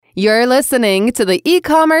You're listening to the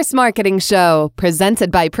E-Commerce Marketing Show,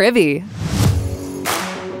 presented by Privy.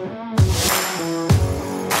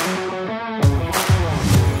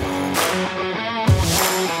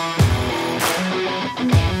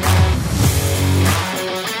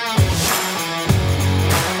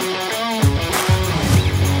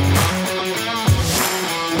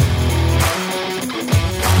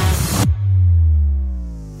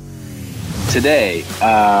 Today,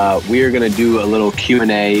 we are going to do a little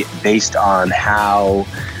Q&A based on how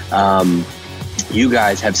you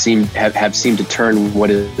guys have seemed to turn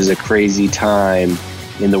what is a crazy time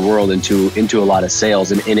in the world into a lot of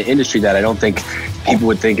sales in an industry that I don't think people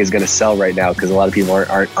would think is going to sell right now because a lot of people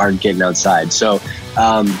aren't getting outside. So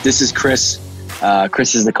this is Chris.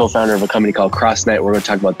 Chris is the co-founder of a company called CrossNet. We're going to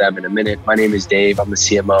talk about them in a minute. My name is Dave. I'm the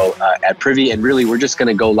CMO at Privy, and really we're just going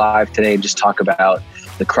to go live today and just talk about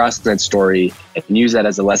the CrossNet story and use that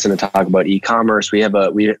as a lesson to talk about e-commerce. We have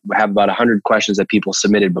about 100 questions that people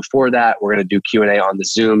submitted before that. We're going to do Q&A on the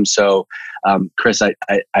Zoom. So, Chris, I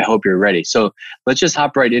hope you're ready. So let's just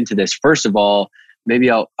hop right into this. First of all,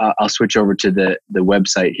 maybe I'll switch over to the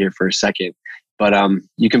website here for a second. But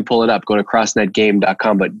you can pull it up. Go to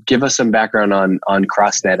crossnetgame.com. But give us some background on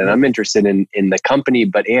CrossNet. And I'm interested in the company.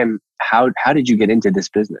 But Ann, how did you get into this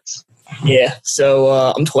business? Yeah, so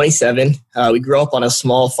I'm 27. We grew up on a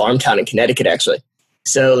small farm town in Connecticut, actually.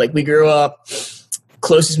 So we grew up,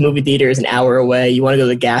 closest movie theater is an hour away. You want to go to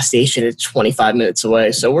the gas station, it's 25 minutes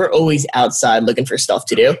away. So we're always outside looking for stuff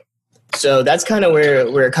to do. So that's kind of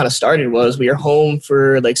where it kind of started was we were home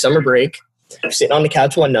for summer break. Sitting on the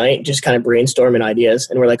couch one night, just kind of brainstorming ideas.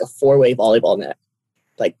 And we're like a 4-way volleyball net.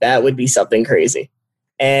 That would be something crazy.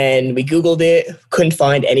 And we Googled it, couldn't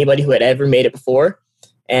find anybody who had ever made it before.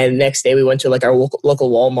 And the next day we went to our local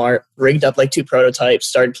Walmart, rigged up 2 prototypes,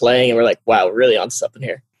 started playing, and we're like, wow, we're really onto something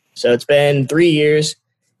here. So it's been 3 years,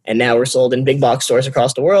 and now we're sold in big box stores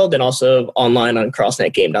across the world and also online on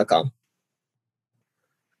crossnetgame.com.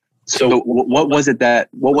 So what was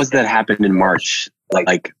that happened in March?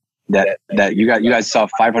 That you guys saw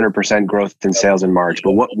 500% growth in sales in March,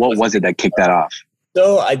 but what was it that kicked that off?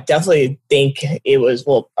 So I definitely think it was,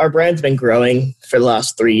 our brand's been growing for the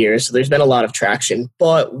last 3 years, so there's been a lot of traction.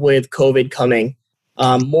 But with COVID coming,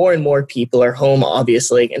 more and more people are home,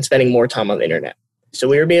 obviously, and spending more time on the internet. So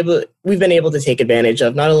we've been able to take advantage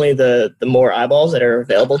of not only the more eyeballs that are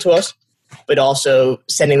available to us, but also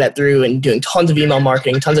sending that through and doing tons of email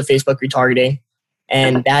marketing, tons of Facebook retargeting.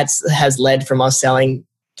 And that has led from us selling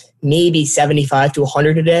maybe 75 to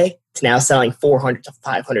 100 a day to now selling 400 to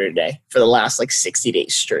 500 a day for the last 60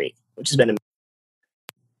 days straight, which has been amazing.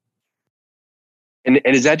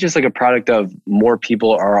 And is that just a product of more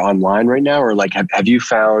people are online right now? Or have you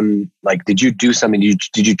found, did you do something?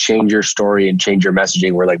 Did you change your story and change your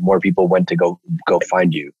messaging where more people went to go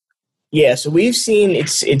find you? Yeah, so we've seen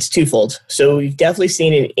it's twofold. So we've definitely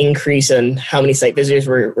seen an increase in how many site visitors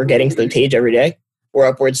we're getting to the page every day. We're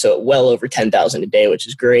upwards, so well over 10,000 a day, which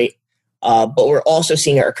is great. But we're also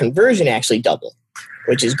seeing our conversion actually double,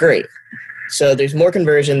 which is great. So there's more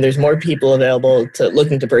conversion. There's more people available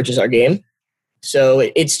looking to purchase our game. So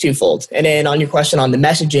it's twofold. And then on your question on the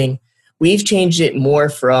messaging, we've changed it more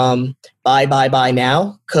from buy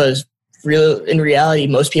now, because in reality,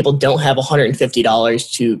 most people don't have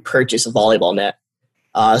 $150 to purchase a volleyball net.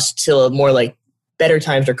 Still more better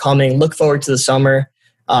times are coming. Look forward to the summer.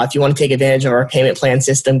 If you want to take advantage of our payment plan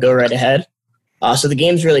system, go right ahead. So the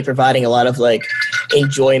game's really providing a lot of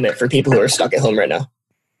enjoyment for people who are stuck at home right now.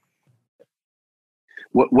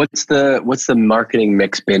 What's the marketing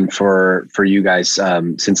mix been for you guys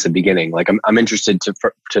since the beginning? I'm interested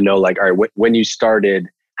to know all right, when you started,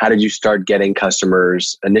 how did you start getting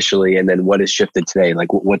customers initially, and then what has shifted today?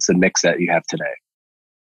 What's the mix that you have today?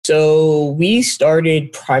 So we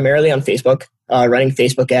started primarily on Facebook, running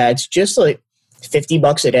Facebook ads, just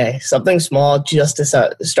 $50 a day, something small, just to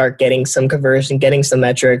start getting some conversion, getting some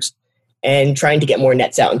metrics, and trying to get more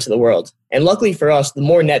nets out into the world. And luckily for us, the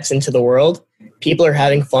more nets into the world, people are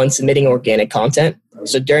having fun submitting organic content.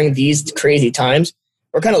 So during these crazy times,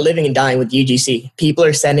 we're kind of living and dying with UGC. People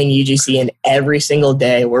are sending UGC in every single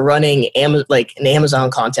day. We're running an Amazon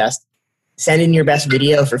contest. Send in your best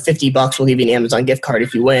video for $50. We'll give you an Amazon gift card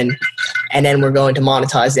if you win. And then we're going to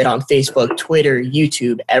monetize it on Facebook, Twitter,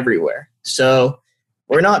 YouTube, everywhere. So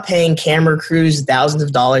we're not paying camera crews thousands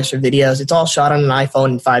of dollars for videos. It's all shot on an iPhone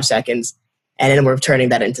in 5 seconds. And then we're turning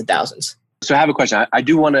that into thousands. So I have a question. I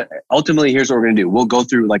do want to, ultimately, here's what we're going to do. We'll go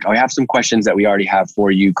through, I have some questions that we already have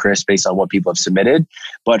for you, Chris, based on what people have submitted.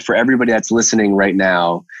 But for everybody that's listening right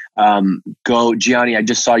now, Gianni, I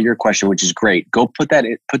just saw your question, which is great. Go put that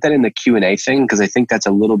in the Q&A thing, because I think that's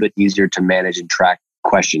a little bit easier to manage and track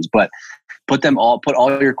questions. But put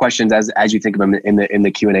all your questions as you think of them in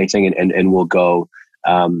the Q&A thing, and we'll go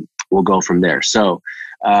from there. So,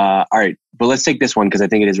 all right, but let's take this one because I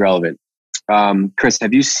think it is relevant. Chris,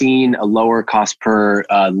 have you seen a lower cost per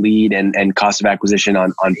lead and cost of acquisition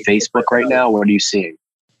on Facebook right now? What are you seeing?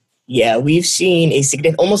 Yeah, we've seen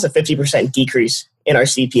almost a 50% decrease in our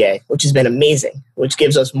CPA, which has been amazing, which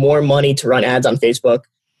gives us more money to run ads on Facebook.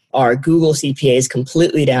 Our Google CPA is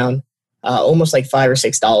completely down, almost like $5 or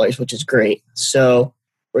 $6, which is great. So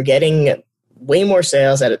we're getting way more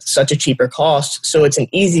sales at such a cheaper cost. So it's an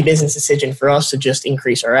easy business decision for us to just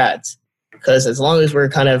increase our ads. Because as long as we're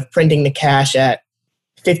kind of printing the cash at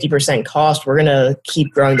 50% cost, we're going to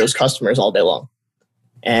keep growing those customers all day long.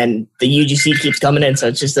 And the UGC keeps coming in. So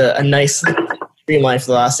it's just a nice streamline for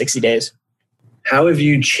the last 60 days. How have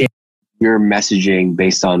you changed your messaging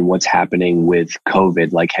based on what's happening with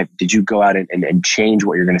COVID? Like, did you go out and change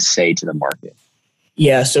what you're going to say to the market?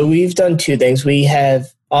 Yeah, so we've done two things. We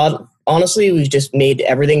have, honestly, we've just made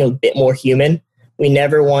everything a bit more human. We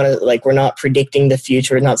never want to, we're not predicting the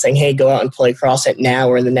future. We're not saying, hey, go out and play CrossFit now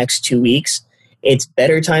or in the next 2 weeks. It's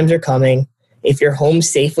better times are coming. If you're home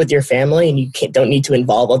safe with your family and you don't need to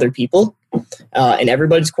involve other people and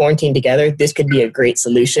everybody's quarantined together, this could be a great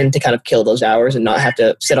solution to kind of kill those hours and not have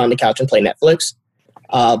to sit on the couch and play Netflix.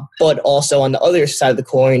 But also on the other side of the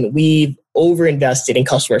coin, we've overinvested in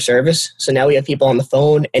customer service. So now we have people on the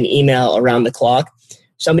phone and email around the clock.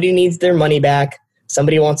 Somebody needs their money back.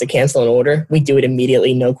 Somebody wants to cancel an order. We do it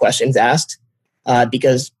immediately, no questions asked,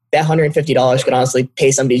 because that $150 could honestly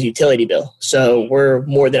pay somebody's utility bill. So we're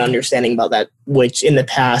more than understanding about that, which in the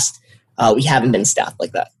past, we haven't been staffed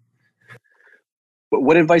like that.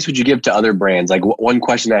 What advice would you give to other brands? Like one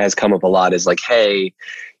question that has come up a lot is like, hey,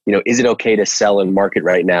 is it okay to sell and market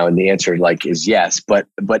right now? And the answer is yes. But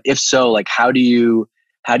if so, how do you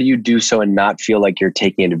do so and not feel like you're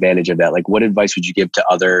taking advantage of that? Like what advice would you give to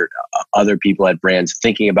other people at brands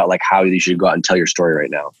thinking about how you should go out and tell your story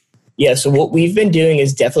right now? Yeah, so what we've been doing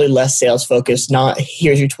is definitely less sales focused, not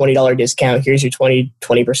here's your $20 discount, here's your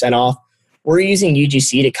 20% off. We're using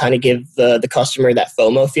UGC to kind of give the customer that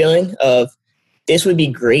FOMO feeling of this would be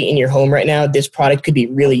great in your home right now. This product could be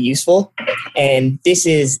really useful. And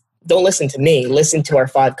don't listen to me, listen to our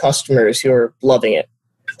 5 customers who are loving it.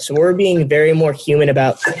 So we're being very more human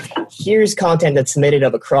about here's content that's submitted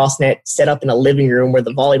of a CrossNet set up in a living room where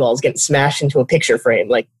the volleyball is getting smashed into a picture frame.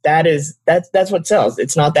 That's what sells.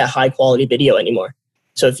 It's not that high quality video anymore.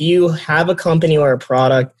 So if you have a company or a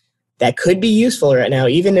product that could be useful right now,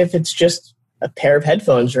 even if it's just a pair of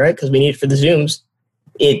headphones, right? Because we need it for the Zooms,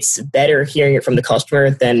 it's better hearing it from the customer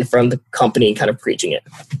than from the company kind of preaching it.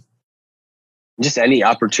 Just any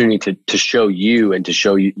opportunity to show you and to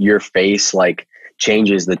show your face,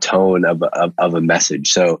 changes the tone of a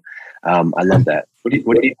message. So I love that. What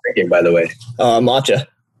are you drinking, by the way? Matcha.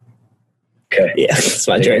 Okay. Yeah, it's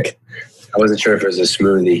my drink. I wasn't sure if it was a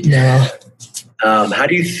smoothie. No. How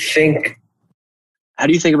do you think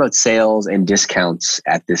about sales and discounts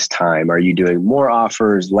at this time? Are you doing more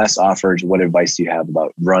offers, less offers? What advice do you have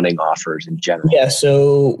about running offers in general? Yeah,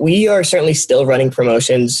 so we are certainly still running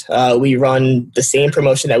promotions. We run the same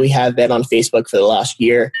promotion that we have been on Facebook for the last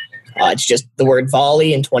year. It's just the word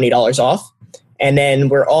volley and $20 off. And then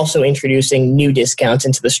we're also introducing new discounts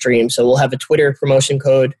into the stream. So we'll have a Twitter promotion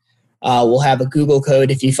code. We'll have a Google code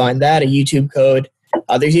if you find that, a YouTube code.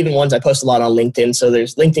 There's even ones I post a lot on LinkedIn. So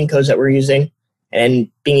there's LinkedIn codes that we're using and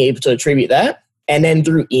being able to attribute that. And then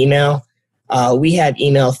through email, we have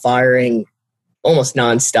email firing almost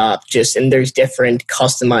nonstop. And there's different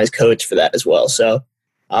customized codes for that as well. So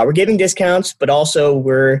we're giving discounts, but also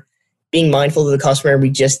we're being mindful of the customer. We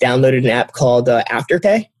just downloaded an app called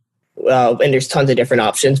Afterpay, and there's tons of different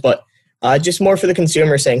options, but just more for the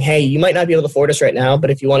consumer saying, hey, you might not be able to afford us right now, but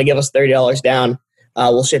if you want to give us $30 down,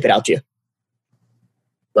 we'll ship it out to you.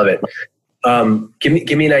 Love it.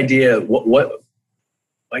 Give me an idea.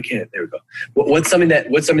 Why can't? There we go. What's something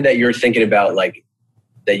that you're thinking about,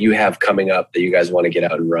 that you have coming up that you guys want to get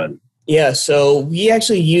out and run? Yeah, so we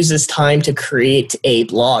actually use this time to create a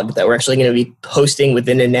blog that we're actually going to be posting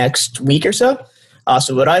within the next week or so.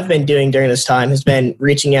 So what I've been doing during this time has been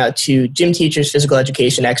reaching out to gym teachers, physical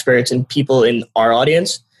education experts, and people in our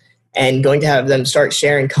audience, and going to have them start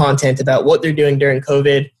sharing content about what they're doing during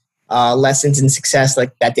COVID, lessons and success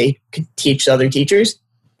that they could teach other teachers.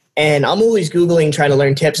 And I'm always Googling, trying to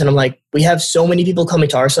learn tips, and I'm like, we have so many people coming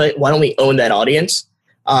to our site. Why don't we own that audience?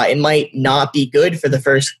 It might not be good for the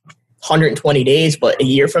first 120 days, but a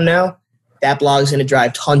year from now, that blog is going to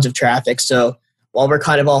drive tons of traffic. So while we're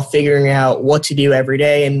kind of all figuring out what to do every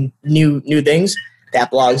day and new things, that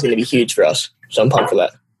blog is going to be huge for us. So I'm pumped for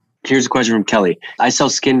that. Here's a question from Kelly. I sell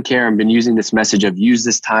skincare and been using this message of use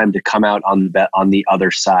this time to come out on the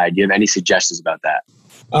other side. Do you have any suggestions about that?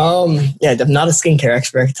 Yeah, I'm not a skincare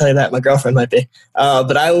expert. I can tell you that. My girlfriend might be.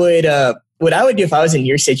 But I would, what I would do if I was in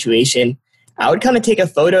your situation, I would kind of take a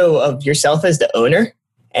photo of yourself as the owner,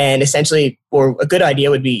 and essentially, or a good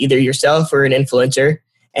idea would be either yourself or an influencer,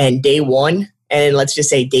 and day 1, and let's just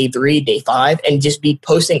say day 3, day 5, and just be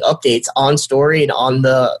posting updates on story and on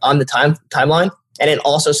the timeline, and then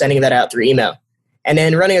also sending that out through email, and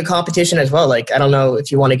then running a competition as well. Like, I don't know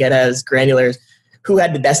if you want to get as granular as who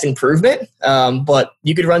had the best improvement, but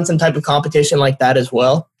you could run some type of competition like that as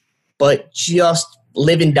well. But just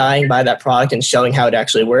living, dying by that product and showing how it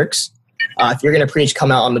actually works. If you're going to preach,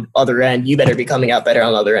 come out on the other end, you better be coming out better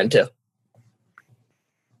on the other end too.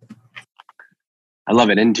 I love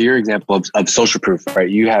it. And to your example of social proof, right?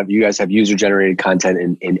 You guys have user generated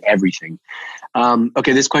content in everything.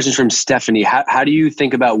 Okay, this question is from Stephanie. How do you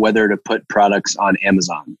think about whether to put products on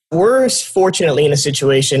Amazon? We're fortunately in a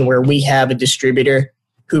situation where we have a distributor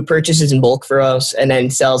who purchases in bulk for us and then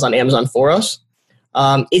sells on Amazon for us.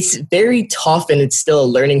 It's very tough, and it's still a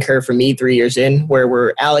learning curve for me 3 years in, where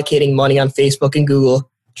we're allocating money on Facebook and Google,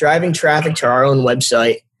 driving traffic to our own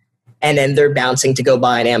website, and then they're bouncing to go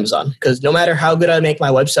buy on Amazon. Because no matter how good I make my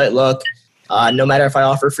website look, no matter if I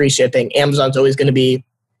offer free shipping, Amazon's always going to be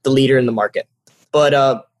the leader in the market. But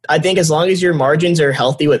I think as long as your margins are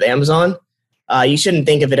healthy with Amazon, you shouldn't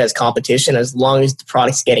think of it as competition, as long as the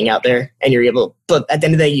product's getting out there and you're able. But at the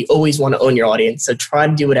end of the day, you always want to own your audience. So try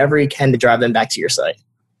to do whatever you can to drive them back to your site.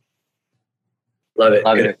 Love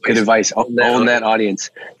it. Good advice. Own that audience.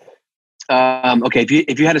 Okay,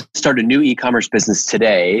 if you had to start a new e-commerce business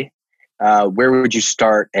today, where would you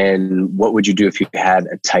start, and what would you do if you had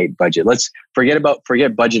a tight budget? Let's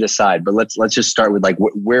forget budget aside, but let's just start with, like,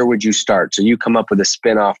 where would you start? So you come up with a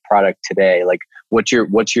spin-off product today. Like, what's your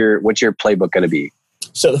playbook going to be?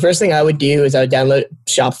 So the first thing I would do is I would download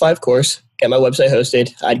Shopify, of course, get my website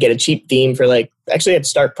hosted. I'd get a cheap theme for actually I'd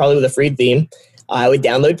start probably with a free theme. I would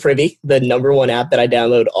download Privy, the number one app that I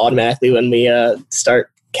download automatically when we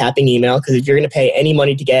start capping email, because if you're going to pay any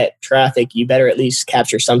money to get traffic, you better at least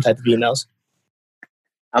capture some type of emails.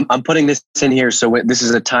 I'm putting this in here, so this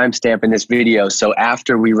is a timestamp in this video. So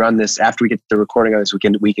after we run this, after we get the recording of this,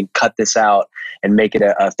 we can cut this out and make it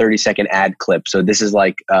a 30-second ad clip. So this is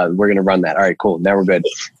like we're going to run that. All right, cool. Now we're good.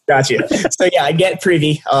 Gotcha. So yeah, I get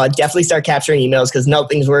Privy. Definitely start capturing emails, because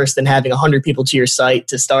nothing's worse than having 100 people to your site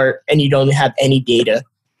to start and you don't have any data.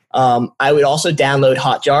 I would also download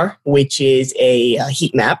Hotjar, which is a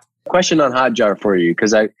heat map. Question on Hotjar for you,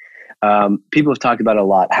 because people have talked about it a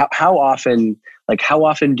lot. How often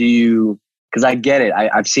do you, because I get it,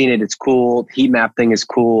 I've seen it, it's cool, heat map thing is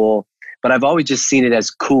cool, but I've always just seen it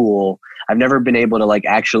as cool. I've never been able to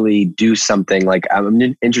actually do something. I'm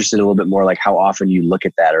interested a little bit more, how often you look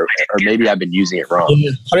at that, or maybe I've been using it wrong.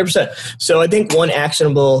 100%. So I think one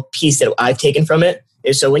actionable piece that I've taken from it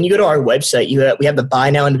is, so when you go to our website, we have the buy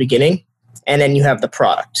now in the beginning, and then you have the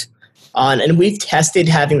product. And we've tested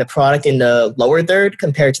having the product in the lower third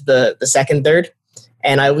compared to the second third.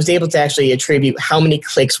 And I was able to actually attribute how many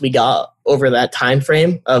clicks we got over that time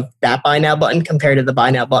frame of that buy now button compared to the buy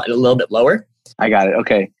now button a little bit lower. I got it.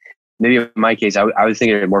 Okay. Maybe in my case, I was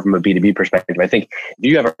thinking of it more from a B2B perspective. I think if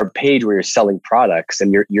you have a page where you're selling products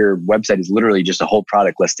and your website is literally just a whole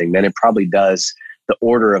product listing, then it probably does, the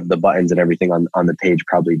order of the buttons and everything on the page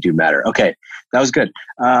probably do matter. Okay. That was good.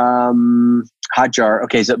 Hotjar.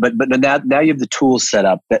 Okay. So, but now you have the tools set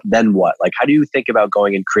up. Then what? How do you think about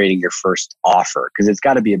going and creating your first offer? Because it's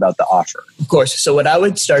got to be about the offer. Of course. So what I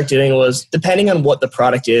would start doing was, depending on what the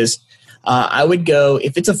product is, I would go,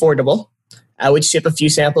 if it's affordable, I would ship a few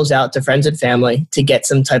samples out to friends and family to get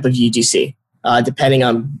some type of UGC, depending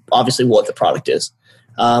on obviously what the product is.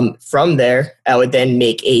 From there, I would then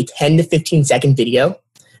make a 10 to 15 second video.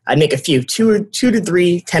 I'd make a few, two to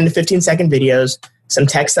three 10 to 15 second videos, some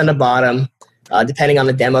text on the bottom, depending on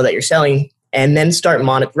the demo that you're selling, and then start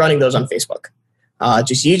running those on Facebook.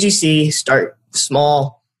 Just UGC, start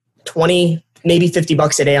small, 20, maybe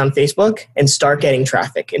 $50 a day on Facebook, and start getting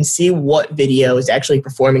traffic and see what video is actually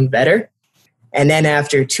performing better. And then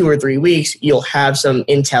after 2 or 3 weeks, you'll have some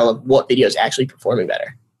intel of what video is actually performing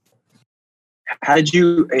better.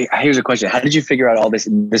 Here's a question. How did you figure out all this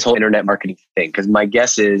whole internet marketing thing? Because my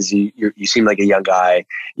guess is you seem like a young guy.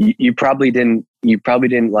 You probably didn't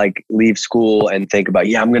leave school and think about,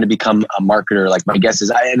 I'm going to become a marketer. My guess is,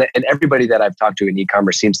 and everybody that I've talked to in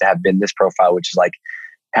e-commerce seems to have been this profile, which is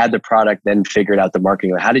had the product, then figured out the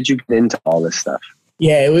marketing. How did you get into all this stuff?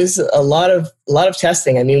 Yeah, it was a lot of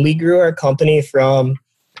testing. I mean, we grew our company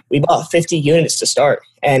we bought 50 units to start,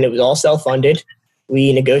 and it was all self-funded.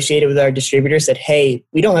 We negotiated with our distributor, said, hey,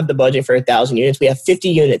 we don't have the budget for 1,000 units. We have 50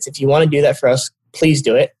 units. If you want to do that for us, please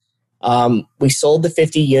do it. We sold the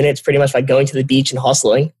 50 units pretty much by going to the beach and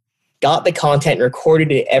hustling, got the content and recorded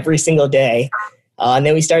it every single day. And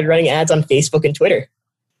then we started running ads on Facebook and Twitter.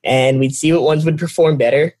 And we'd see what ones would perform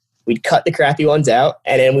better. We'd cut the crappy ones out,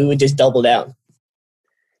 and then we would just double down.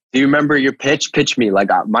 Do you remember your pitch? Pitch me. Like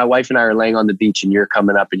my wife and I are laying on the beach and you're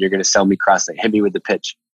coming up and you're going to sell me CrossNet. Hit me with the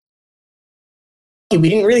pitch. We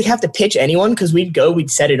didn't really have to pitch anyone because we'd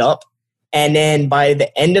set it up. And then by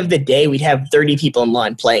the end of the day, we'd have 30 people in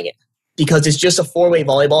line playing it because it's just a 4-way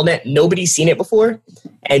volleyball net. Nobody's seen it before.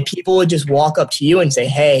 And people would just walk up to you and say,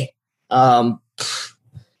 hey,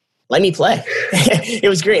 let me play. It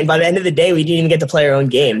was great. And by the end of the day, we didn't even get to play our own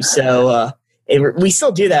games. So we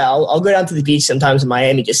still do that. I'll go down to the beach sometimes in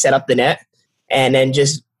Miami, just set up the net and then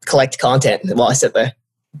just collect content while I sit there.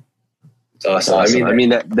 Awesome. I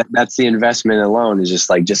mean that's the investment alone is just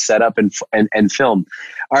set up and film.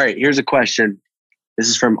 All right, here's a question. This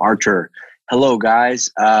is from Archer. Hello guys.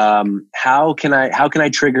 How can I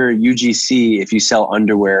trigger UGC if you sell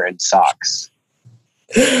underwear and socks?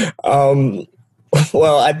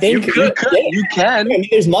 Well, I think you can. I mean,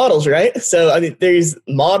 there's models, right? So I mean, there's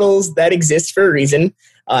models that exist for a reason.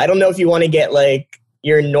 I don't know if you want to get like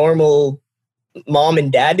your normal mom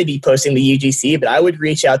and dad to be posting the UGC, but I would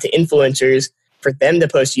reach out to influencers for them to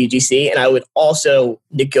post UGC, and I would also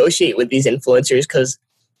negotiate with these influencers because,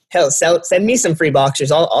 hell, send me some free boxers.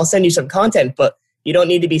 I'll send you some content, but you don't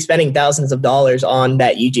need to be spending thousands of dollars on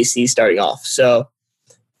that UGC starting off. So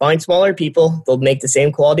find smaller people. They'll make the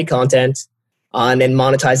same quality content and then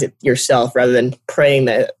monetize it yourself rather than praying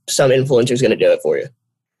that some influencer is going to do it for you.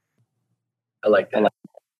 I like that.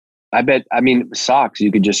 I mean, socks,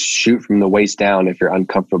 you could just shoot from the waist down if you're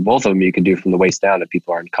uncomfortable. Both of them you can do from the waist down if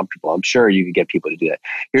people are uncomfortable. I'm sure you could get people to do that.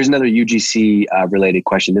 Here's another UGC related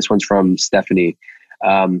question. This one's from Stephanie.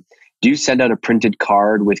 Do you send out a printed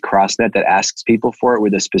card with CrossNet that asks people for it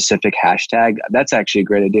with a specific hashtag? That's actually a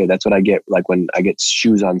great idea. That's what I get like when I get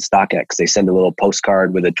shoes on StockX. They send a little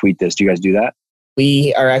postcard with a tweet this. Do you guys do that?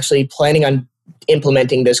 We are actually planning on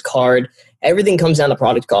implementing this card. Everything comes down to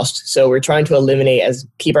product cost. So we're trying to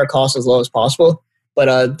keep our costs as low as possible.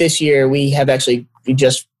 But this year we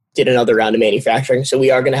just did another round of manufacturing. So we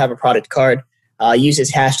are going to have a product card, use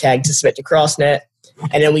this hashtag to submit to CrossNet.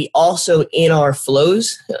 And then we also, in our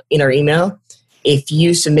flows, in our email, if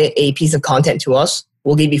you submit a piece of content to us,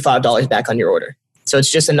 we'll give you $5 back on your order. So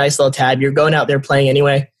it's just a nice little tab. You're going out there playing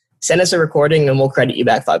anyway. Send us a recording and we'll credit you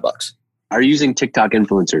back $5. Are you using TikTok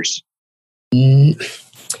influencers?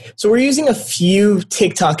 So we're using a few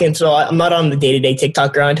TikTok. And so I'm not on the day-to-day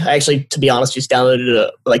TikTok grind. I actually, to be honest, just downloaded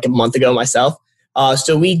it like a month ago myself.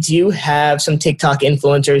 So we do have some TikTok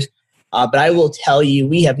influencers. But I will tell you,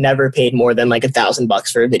 we have never paid more than like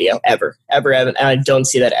 $1,000 for a video ever. And I don't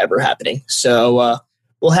see that ever happening. So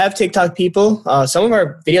we'll have TikTok people. Some of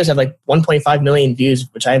our videos have like 1.5 million views,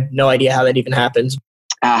 which I have no idea how that even happens.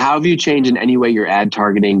 How have you changed in any way your ad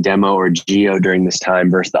targeting, demo, or geo during this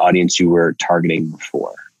time versus the audience you were targeting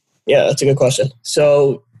before? Yeah, that's a good question.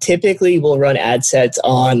 So typically we'll run ad sets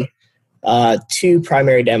on two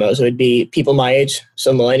primary demos. It would be people my age,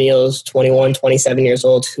 so millennials, 21, 27 years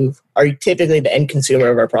old, who are typically the end consumer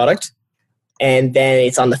of our product. And then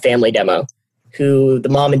it's on the family demo, who the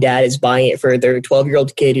mom and dad is buying it for their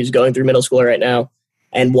 12-year-old kid who's going through middle school right now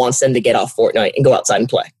and wants them to get off Fortnite and go outside and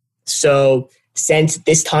play. So since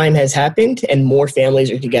this time has happened and more families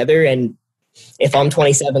are together, and if I'm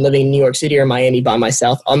 27 living in New York City or Miami by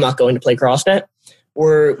myself, I'm not going to play CrossNet,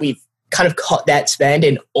 we've kind of cut that spend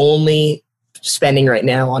and only spending right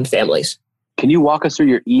now on families. Can you walk us through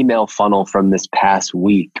your email funnel from this past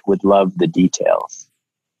week? Would love the details.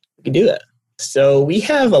 We can do that. So we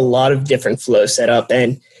have a lot of different flows set up,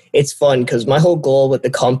 and it's fun because my whole goal with the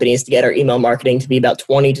company is to get our email marketing to be about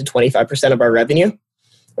 20 to 25% of our revenue.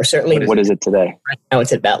 Or certainly, what is it today? Right now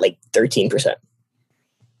it's at about like 13%.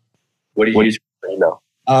 What do you use for email?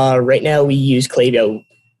 Right now we use Klaviyo.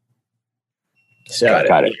 So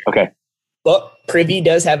Got it. Okay. But Privy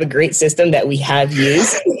does have a great system that we have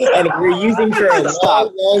used and we're using for a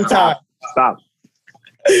long time. Stop.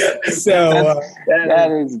 So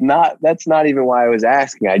that's not even why I was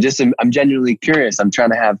asking. I'm genuinely curious. I'm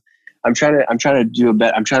trying to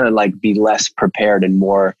like be less prepared and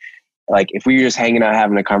more like, if we were just hanging out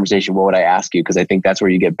having a conversation, what would I ask you? Because I think that's where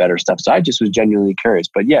you get better stuff. So I just was genuinely curious.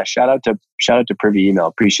 But yeah, shout out to Privy Email.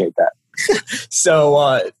 Appreciate that.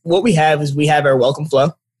 So what we have is we have our welcome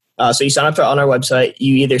flow. So you sign up on our website.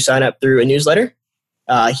 You either sign up through a newsletter.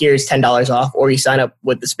 Here's $10 off, or you sign up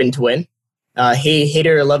with the spin to win. Hey,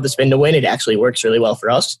 hater, love the spin to win. It actually works really well for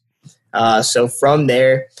us. So from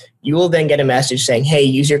there, you will then get a message saying, hey,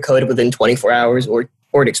 use your code within 24 hours or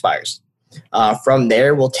it expires. From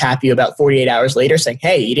there, we'll tap you about 48 hours later saying,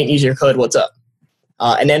 hey, you didn't use your code, what's up?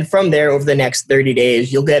 And then from there, over the next 30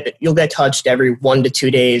 days, you'll get touched every 1 to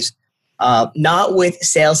 2 days, not with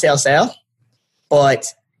sale, but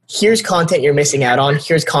here's content you're missing out on.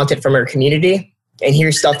 Here's content from our community, and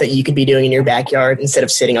here's stuff that you could be doing in your backyard instead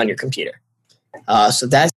of sitting on your computer. So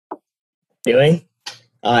that's what we're doing.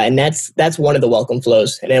 And that's one of the welcome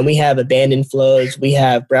flows. And then we have abandoned flows. We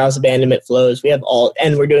have browse abandonment flows. We have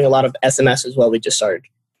and we're doing a lot of SMS as well. We just started.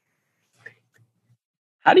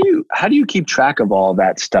 How do you keep track of all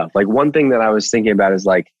that stuff? Like, one thing that I was thinking about is,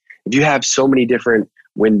 like, if you have so many different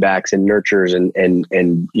win backs and nurtures and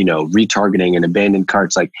retargeting and abandoned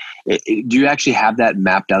carts, like, do you actually have that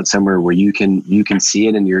mapped out somewhere where you can see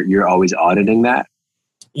it and you're always auditing that?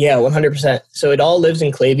 Yeah, 100%. So it all lives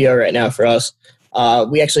in Klaviyo right now for us.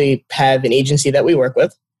 We actually have an agency that we work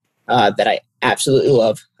with that I absolutely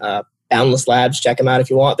love. Boundless Labs, check them out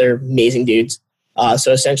if you want. They're amazing dudes.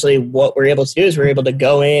 So essentially what we're able to do is we're able to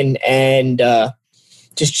go in and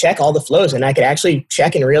just check all the flows. And I could actually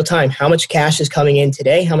check in real time how much cash is coming in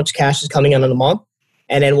today, how much cash is coming in a month.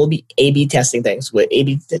 And then we'll be A/B testing things with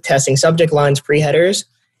A/B testing subject lines, pre-headers.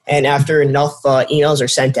 And after enough emails are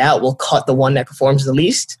sent out, we'll cut the one that performs the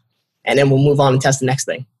least. And then we'll move on and test the next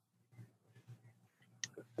thing.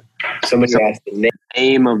 Somebody asked the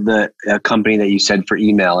name of the company that you said for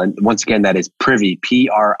email. And once again, that is Privy, Privy.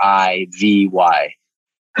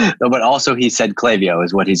 No, but also he said Klaviyo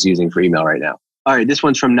is what he's using for email right now. All right, this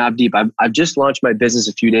one's from Navdeep. I've just launched my business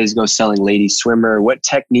a few days ago selling ladies swimmer. What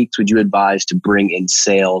techniques would you advise to bring in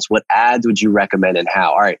sales? What ads would you recommend and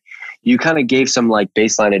how? All right, you kind of gave some like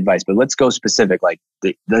baseline advice, but let's go specific. Like,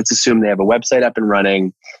 let's assume they have a website up and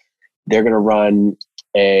running. They're going to run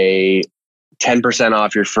a 10%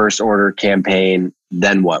 off your first order campaign.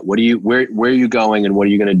 Then what? Where are you going, and what are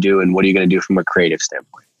you going to do, and what are you going to do from a creative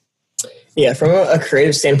standpoint? Yeah, from a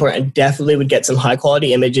creative standpoint, I definitely would get some high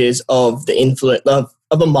quality images of the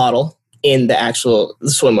of a model in the actual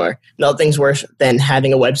swimwear. Nothing's worse than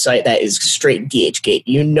having a website that is straight DHgate.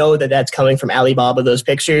 You know that's coming from Alibaba, those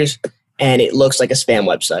pictures, and it looks like a spam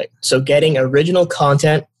website. So getting original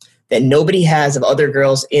content that nobody has of other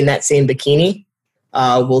girls in that same bikini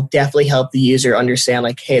will definitely help the user understand,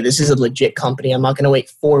 like, hey, this is a legit company. I'm not going to wait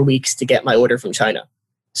 4 weeks to get my order from China.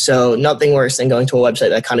 So nothing worse than going to a website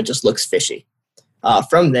that kind of just looks fishy.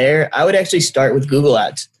 From there, I would actually start with Google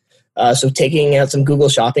ads. So taking out some Google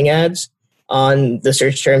shopping ads on the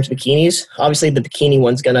search terms bikinis. Obviously, the bikini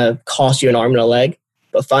one's going to cost you an arm and a leg,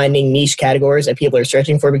 but finding niche categories that people are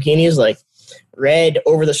searching for bikinis, like red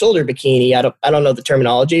over-the-shoulder bikini. I don't know the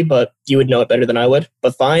terminology, but you would know it better than I would.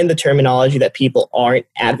 But find the terminology that people aren't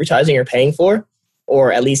advertising or paying for,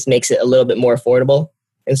 or at least makes it a little bit more affordable,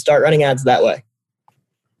 and start running ads that way.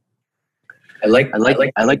 I like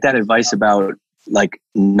that advice about like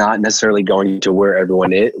not necessarily going to where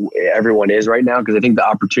everyone is right now, because I think the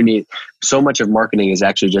opportunity, so much of marketing is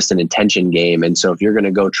actually just an intention game. And so if you're going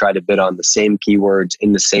to go try to bid on the same keywords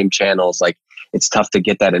in the same channels, like, it's tough to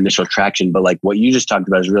get that initial traction. But like what you just talked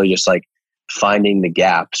about is really just like finding the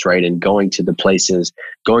gaps, right? And going to a place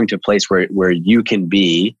where you can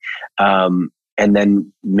be. And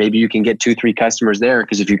then maybe you can get 2-3 customers there.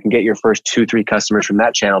 Because if you can get your first 2-3 customers from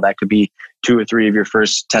that channel, that could be 2 or 3 of your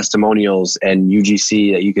first testimonials and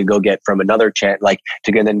UGC that you could go get from another channel, like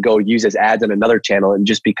to then go use as ads on another channel, and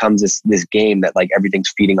just becomes this game that like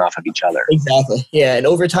everything's feeding off of each other. Exactly. Yeah. And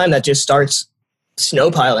over time that just starts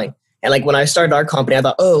snowpiling. And like when I started our company, I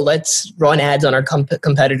thought, let's run ads on our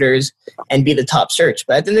competitors and be the top search.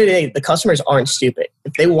 But at the end of the day, the customers aren't stupid.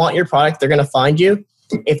 If they want your product, they're going to find you.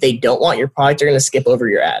 If they don't want your product, they're going to skip over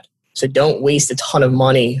your ad. So don't waste a ton of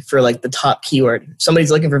money for like the top keyword. If somebody's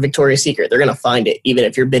looking for Victoria's Secret, they're going to find it, even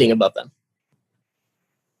if you're bidding above them.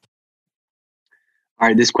 All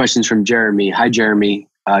right, this question's from Jeremy. Hi, Jeremy.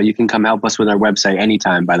 You can come help us with our website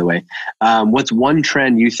anytime, by the way. What's one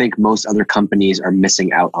trend you think most other companies are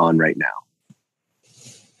missing out on right now?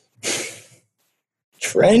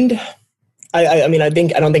 Trend? I mean, I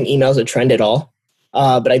don't think email is a trend at all.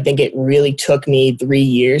 But I think it really took me 3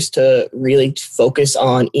 years to really focus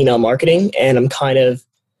on email marketing. And I'm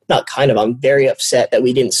very upset that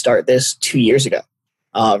we didn't start this 2 years ago.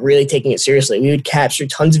 Really taking it seriously. We would capture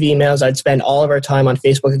tons of emails. I'd spend all of our time on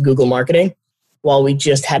Facebook and Google marketing, while we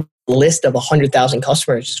just had a list of 100,000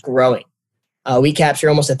 customers just growing. We capture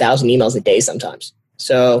almost 1,000 emails a day sometimes.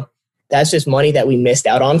 So that's just money that we missed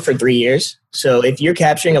out on for 3 years. So if you're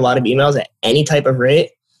capturing a lot of emails at any type of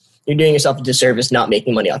rate, you're doing yourself a disservice not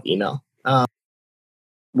making money off email.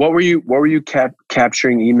 What were you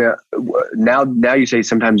capturing email? Now you say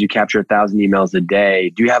sometimes you capture 1,000 emails a day.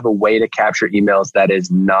 Do you have a way to capture emails that is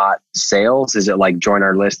not sales? Is it like join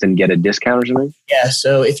our list and get a discount or something? Yeah.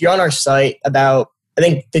 So if you're on our site, about I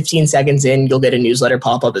think 15 seconds in, you'll get a newsletter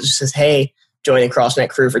pop up that just says, "Hey, join the CrossNet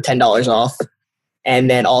crew for $10 off." And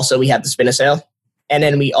then also we have the spin a sale, and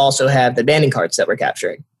then we also have the banding cards that we're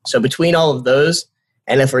capturing. So between all of those,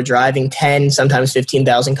 and if we're driving 10, sometimes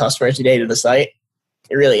 15,000 customers a day to the site,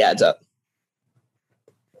 it really adds up.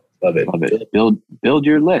 Love it. Build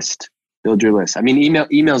your list. Build your list. I mean,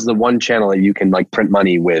 email is the one channel that you can like print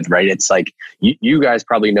money with, right? It's like you guys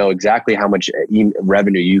probably know exactly how much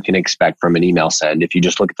revenue you can expect from an email send if you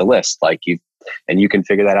just look at the list. And you can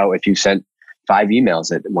figure that out if you sent 5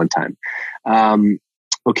 emails at one time.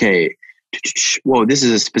 Okay. Whoa, this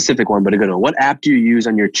is a specific one, but a good one. What app do you use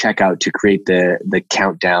on your checkout to create the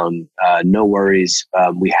countdown? No worries.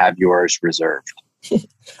 We have yours reserved.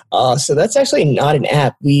 So that's actually not an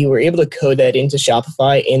app. We were able to code that into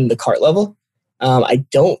Shopify in the cart level. I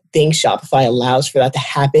don't think Shopify allows for that to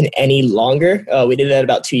happen any longer. We did that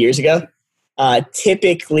about 2 years ago.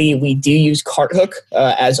 Typically, we do use CartHook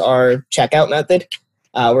as our checkout method.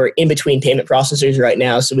 We're in between payment processors right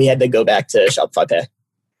now, so we had to go back to Shopify Pay.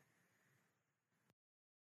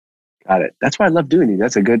 Got it. That's why I love doing these.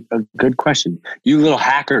 That's a good question. You little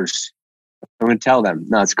hackers. I'm going to tell them.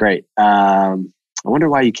 No, it's great. I wonder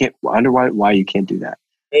why you can't. Why you can't do that.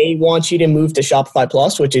 They want you to move to Shopify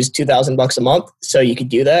Plus, which is $2,000 a month, so you could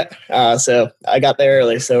do that. So I got there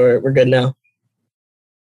early, so we're good now.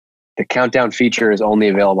 The countdown feature is only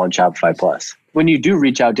available on Shopify Plus. When you do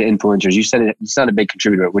reach out to influencers, you said it's not a big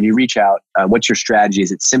contributor. When you reach out, what's your strategy?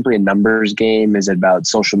 Is it simply a numbers game? Is it about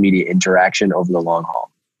social media interaction over the long haul?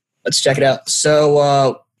 Let's check it out.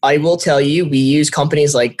 So I will tell you, we use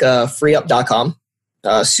companies like freeup.com.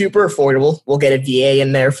 Super affordable. We'll get a VA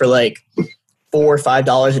in there for like $4 or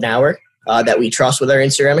 $5 an hour that we trust with our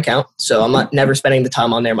Instagram account. So I'm never spending the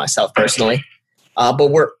time on there myself personally.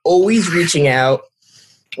 But we're always reaching out.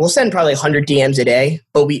 We'll send probably 100 DMs a day,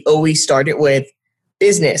 but we always start it with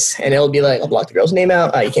business. And it'll be like, I'll block the girl's name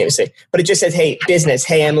out. You can't even say. But it just says, hey, business.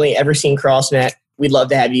 Hey, Emily, ever seen CrossNet? We'd love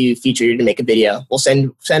to have you featured to make a video. We'll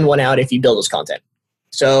send one out if you build us content.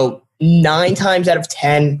 So 9 times out of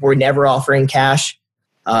 10, we're never offering cash.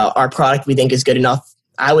 Our product we think is good enough.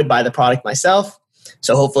 I would buy the product myself.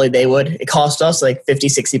 So hopefully they would. It cost us like $50,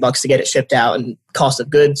 $60 to get it shipped out and cost of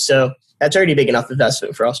goods. So that's already a big enough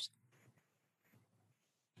investment for us.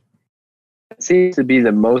 It seems to be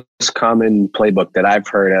the most common playbook that I've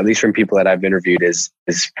heard, at least from people that I've interviewed, is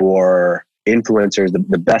for influencers.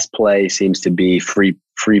 The best play seems to be free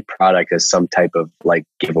product as some type of like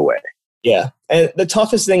giveaway. Yeah. And the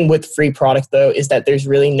toughest thing with free product, though, is that there's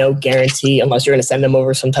really no guarantee, unless you're going to send them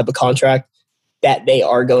over some type of contract, that they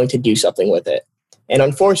are going to do something with it. And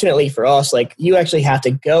unfortunately for us, like you actually have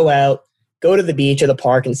to go out, go to the beach or the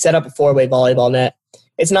park and set up a 4-way volleyball net.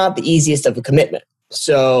 It's not the easiest of a commitment.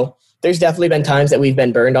 So there's definitely been times that we've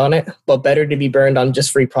been burned on it, but better to be burned on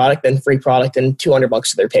just free product than free product and $200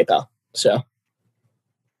 to their PayPal. So.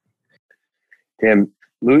 Damn.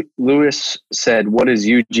 Lewis said, what does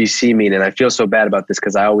UGC mean? And I feel so bad about this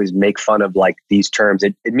because I always make fun of like these terms.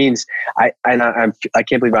 It means, I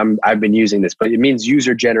can't believe I've been using this, but it means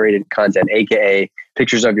user generated content, AKA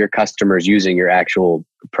pictures of your customers using your actual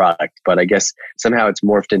product. But I guess somehow it's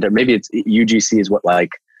morphed into, maybe it's UGC is what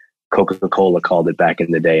like Coca-Cola called it back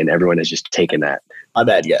in the day. And everyone has just taken that. My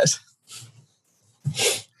bad, guys.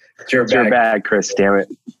 It's your bag, Chris, damn it.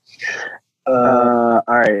 All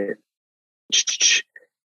right.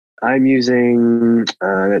 I'm using,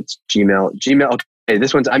 that's Gmail. Okay,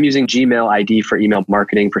 this one's, I'm using Gmail ID for email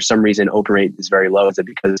marketing. For some reason, open rate is very low. Is it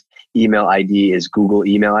because email ID is Google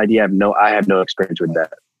email ID? I have no experience with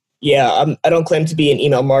that. Yeah, I don't claim to be an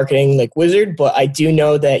email marketing like wizard, but I do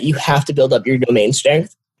know that you have to build up your domain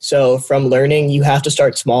strength. So from learning, you have to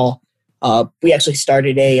start small. We actually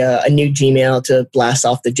started a new Gmail to blast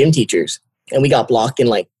off the gym teachers, and we got blocked in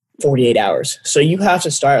like 48 hours. So you have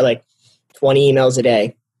to start like 20 emails a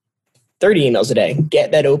day, 30 emails a day,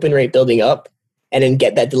 get that open rate building up, and then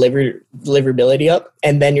get that deliverability up,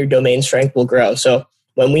 and then your domain strength will grow. So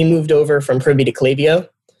when we moved over from Privy to Klaviyo,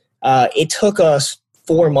 it took us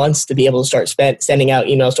 4 months to be able to start sending out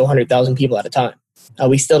emails to 100,000 people at a time.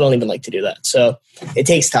 We still don't even like to do that. So it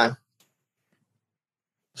takes time.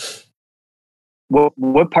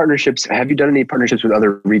 What partnerships, have you done any partnerships with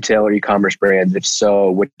other retail or e-commerce brands? If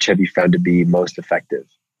so, which have you found to be most effective?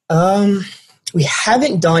 We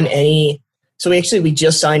haven't done any. So we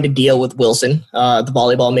just signed a deal with Wilson, the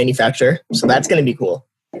volleyball manufacturer. So that's going to be cool.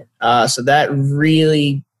 So that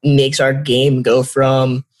really makes our game go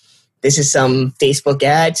from this is some Facebook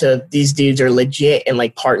ad to these dudes are legit and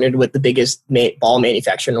like partnered with the biggest ball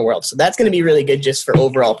manufacturer in the world. So that's going to be really good just for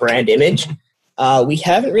overall brand image. We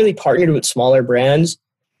haven't really partnered with smaller brands.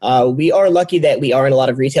 We are lucky that we are in a lot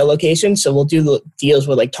of retail locations. So we'll do deals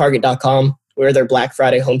with like Target.com. We were their Black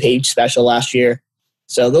Friday homepage special last year.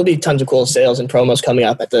 So there'll be tons of cool sales and promos coming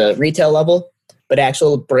up at the retail level. But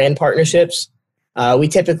actual brand partnerships, we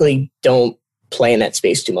typically don't play in that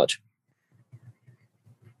space too much.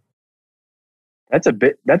 That's a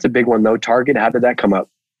big one though. Target, how did that come up?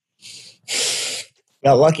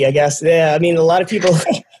 Got lucky, I guess. Yeah, I mean, a lot of people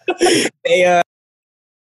they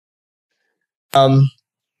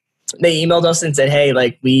emailed us and said, "Hey,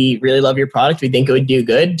 like we really love your product. We think it would do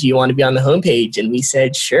good. Do you want to be on the homepage?" And we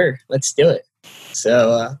said, "Sure, let's do it."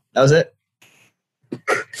 So that was it.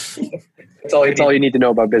 That's all you need to know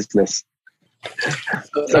about business.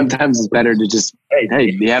 Sometimes it's better to just,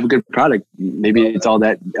 hey, you have a good product. Maybe it's all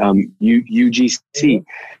that UGC.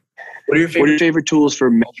 What are your favorite tools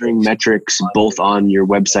for measuring metrics both on your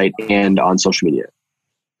website and on social media?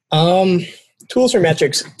 Tools for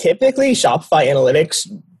metrics. Typically, Shopify Analytics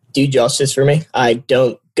do justice for me. I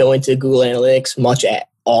don't go into Google Analytics much at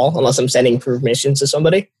all unless I'm sending permissions to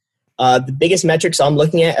somebody. The biggest metrics I'm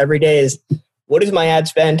looking at every day is what is my ad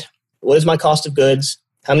spend? What is my cost of goods?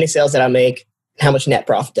 How many sales did I make? How much net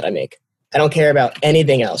profit did I make? I don't care about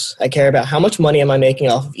anything else. I care about how much money am I making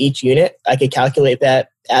off of each unit. I could calculate that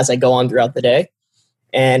as I go on throughout the day.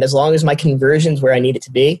 And as long as my conversion's where I need it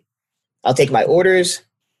to be, I'll take my orders,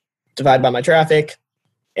 divide by my traffic,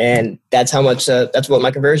 and that's how much. That's what my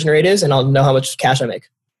conversion rate is, and I'll know how much cash I make.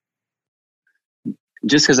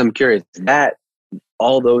 Just because I'm curious, that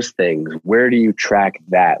all those things, where do you track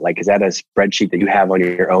that? Like, is that a spreadsheet that you have on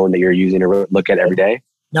your own that you're using to look at every day?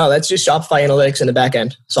 No, that's just Shopify Analytics in the back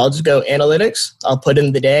end. So I'll just go Analytics. I'll put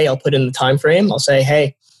in the day. I'll put in the time frame. I'll say,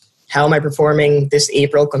 hey, how am I performing this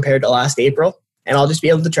April compared to last April? And I'll just be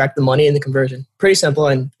able to track the money and the conversion. Pretty simple,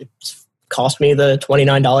 and it's cost me the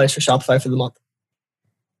 $29 for Shopify for the month.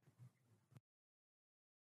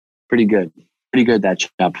 Pretty good, that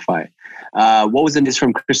Shopify. What was this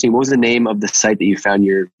from Christine? What was the name of the site that you found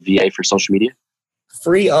your VA for social media?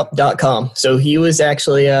 Freeup.com. So he was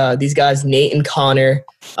actually, these guys, Nate and Connor,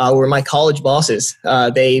 were my college bosses.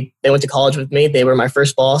 They went to college with me. They were my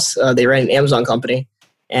first boss. They ran an Amazon company.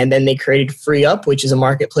 And then they created FreeUp, which is a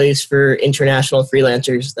marketplace for international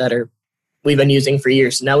freelancers that we've been using for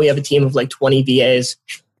years. So now we have a team of like 20 VAs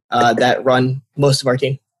that run most of our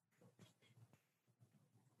team.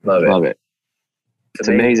 Love it. It's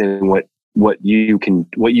amazing what you can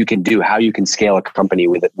do, how you can scale a company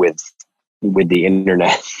with the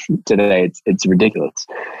internet today. It's ridiculous.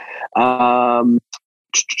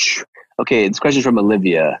 Okay, this question from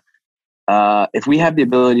Olivia. If we have the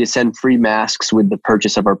ability to send free masks with the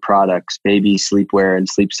purchase of our products, baby sleepwear and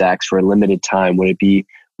sleep sacks for a limited time, would it be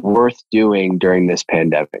worth doing during this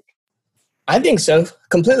pandemic? I think so,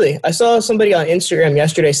 completely. I saw somebody on Instagram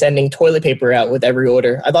yesterday sending toilet paper out with every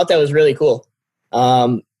order. I thought that was really cool.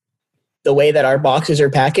 The way that our boxes are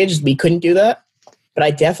packaged, we couldn't do that. But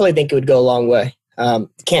I definitely think it would go a long way. It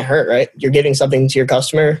can't hurt, right? You're giving something to your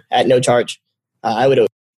customer at no charge. I would.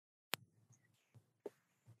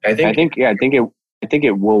 I think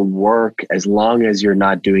it will work as long as you're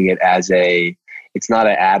not doing it it's not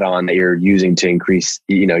an add-on that you're using to increase,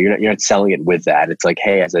 you're not selling it with that. It's like,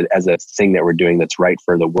 hey, as a thing that we're doing that's right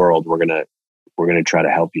for the world, we're going to try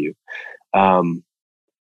to help you.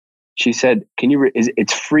 She said,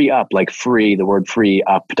 it's FreeUp, like free, the word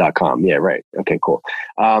freeup.com. Yeah, right. Okay, cool.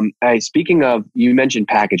 Speaking of, you mentioned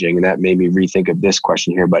packaging, and that made me rethink of this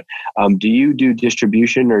question here, but do you do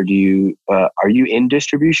distribution, or are you in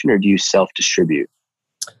distribution, or do you self-distribute?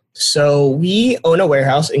 So we own a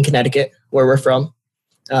warehouse in Connecticut where we're from.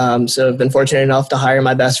 So I've been fortunate enough to hire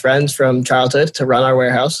my best friends from childhood to run our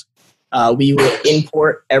warehouse. We will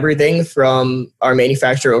import everything from our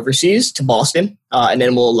manufacturer overseas to Boston, and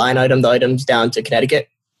then we'll line item the items down to Connecticut.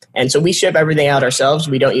 And so we ship everything out ourselves.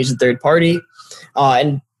 We don't use a third party.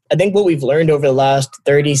 And I think what we've learned over the last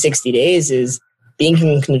 30, 60 days is being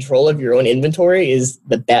in control of your own inventory is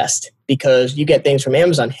the best, because you get things from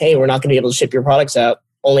Amazon. Hey, we're not going to be able to ship your products out,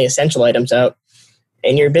 only essential items out,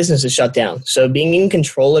 and your business is shut down. So being in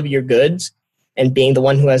control of your goods and being the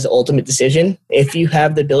one who has the ultimate decision, if you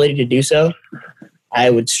have the ability to do so,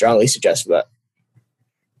 I would strongly suggest that.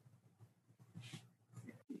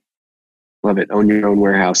 Love it. Own your own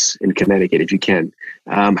warehouse in Connecticut if you can.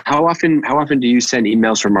 How often do you send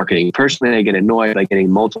emails for marketing? Personally, I get annoyed by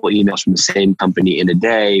getting multiple emails from the same company in a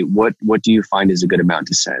day. What do you find is a good amount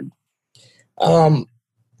to send?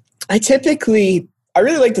 I typically I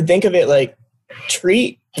really like to think of it like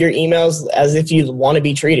treat your emails as if you want to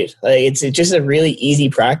be treated. Like it's just a really easy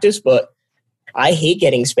practice, but I hate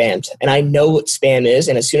getting spammed and I know what spam is.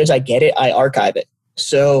 And as soon as I get it, I archive it.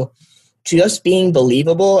 So just being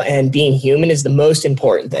believable and being human is the most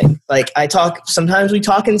important thing. Like sometimes we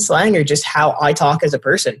talk in slang or just how I talk as a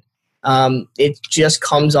person. It just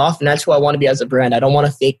comes off and that's who I want to be as a brand. I don't want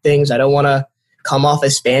to fake things. I don't want to come off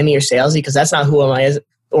as spammy or salesy because that's not who am I as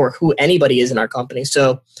or who anybody is in our company.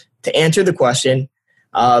 So to answer the question,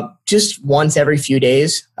 just once every few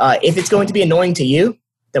days, if it's going to be annoying to you,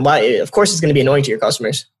 then why? Of course, it's going to be annoying to your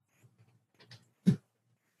customers.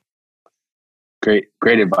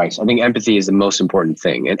 Great advice. I think empathy is the most important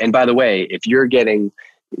thing. And by the way, if you're getting,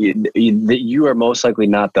 you are most likely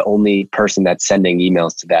not the only person that's sending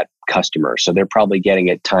emails to that customer. So they're probably getting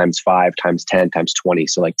it times 5, times 10, times 20.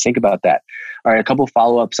 So like think about that. All right, a couple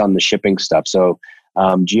follow-ups on the shipping stuff. So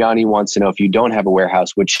Gianni wants to know if you don't have a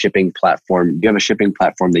warehouse, which shipping platform, do you have a shipping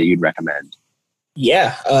platform that you'd recommend?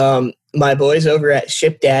 Yeah. My boys over at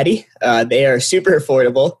ShipDaddy, they are super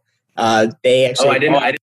affordable. They actually. I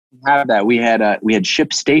didn't have that. We had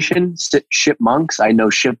ShipStation, ShipMonks. I know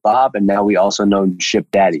ShipBob, and now we also know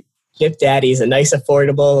ShipDaddy. ShipDaddy is a nice,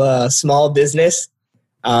 affordable, small business.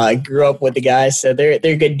 I grew up with the guys, so they're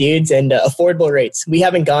good dudes and affordable rates. We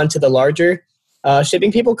haven't gone to the larger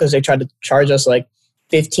shipping people because they tried to charge us like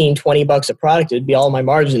 $15-$20 a product. It would be all my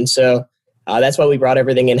margins. So that's why we brought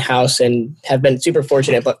everything in-house and have been super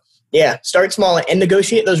fortunate. But yeah, start small and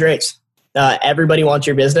negotiate those rates. Everybody wants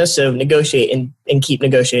your business, so negotiate and keep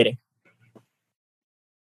negotiating.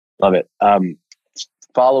 Love it.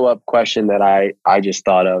 Follow-up question that I just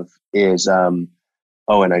thought of is, and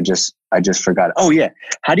I just forgot. Oh yeah.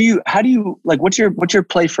 How do you like, what's your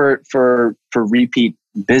play for repeat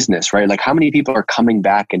business, right? Like how many people are coming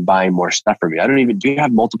back and buying more stuff from you? Do you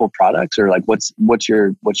have multiple products or like, what's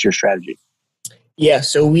your strategy? Yeah.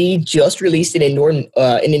 So we just released an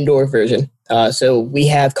indoor version. So we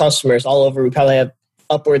have customers all over. We probably have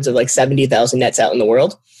upwards of like 70,000 nets out in the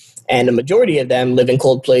world. And the majority of them live in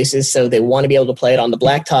cold places. So they want to be able to play it on the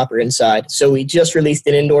blacktop or inside. So we just released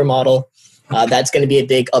an indoor model. That's going to be a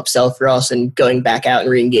big upsell for us and going back out and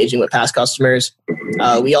re-engaging with past customers.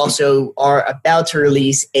 We also are about to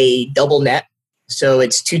release a double net. So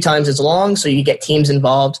it's 2 times as long. So you get teams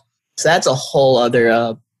involved. So that's a whole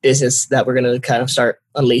other business that we're going to kind of start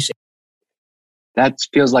unleashing. That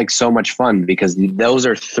feels like so much fun because those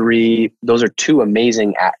are 2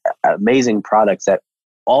 amazing products that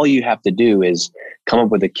all you have to do is come up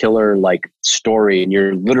with a killer like story and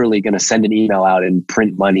you're literally going to send an email out and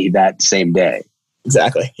print money that same day.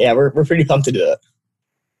 Exactly. Yeah, we're pretty pumped to do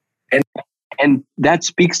it. And that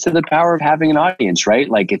speaks to the power of having an audience, right?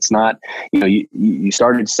 Like it's not, you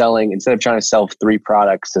started selling, instead of trying to sell 3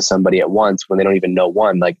 products to somebody at once when they don't even know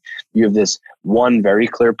one, like you have this one very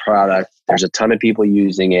clear product. There's a ton of people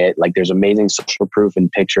using it. Like there's amazing social proof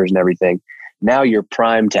and pictures and everything. Now you're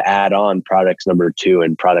primed to add on products number 2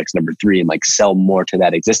 and products number 3 and like sell more to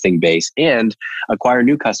that existing base and acquire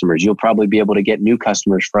new customers. You'll probably be able to get new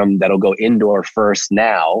customers that'll go indoor first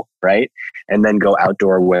now, right? And then go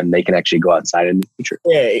outdoor when they can actually go outside in the future.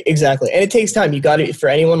 Yeah, exactly. And it takes time. You got it for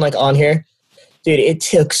anyone like on here. Dude, it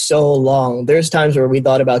took so long. There's times where we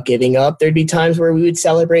thought about giving up. There'd be times where we would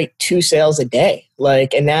celebrate 2 sales a day.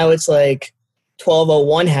 And now it's like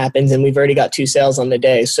 12:01 happens and we've already got 2 sales on the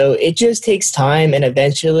day. So it just takes time and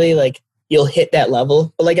eventually you'll hit that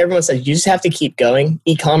level. But like everyone says, you just have to keep going.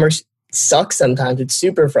 E-commerce sucks sometimes. It's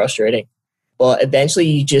super frustrating. But eventually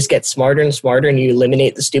you just get smarter and smarter and you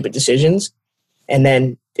eliminate the stupid decisions. And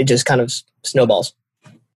then it just kind of snowballs.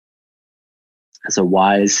 That's a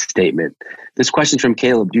wise statement. This question's from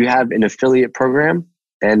Caleb. Do you have an affiliate program?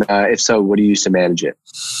 And if so, what do you use to manage it?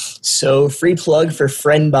 So free plug for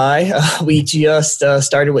FriendBuy. We just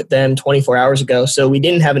started with them 24 hours ago. So we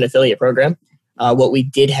didn't have an affiliate program. What we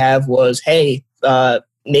did have was, hey,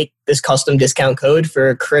 make this custom discount code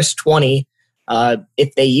for Chris20.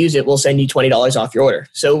 If they use it, we'll send you $20 off your order.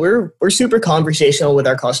 So we're super conversational with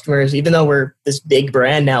our customers. Even though we're this big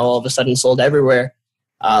brand now all of a sudden sold everywhere,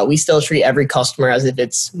 we still treat every customer as if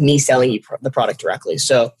it's me selling you the product directly.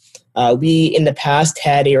 So we in the past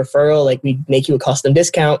had a referral, like we make you a custom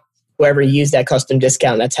discount. Whoever used that custom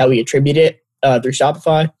discount, that's how we attribute it through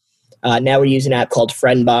Shopify. Now we use an app called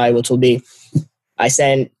FriendBuy, which will be,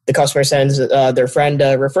 the customer sends their friend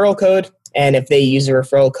a referral code. And if they use a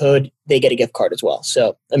referral code, they get a gift card as well.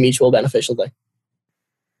 So a mutual beneficial thing.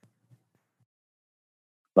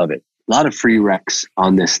 Love it. A lot of free recs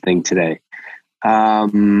on this thing today.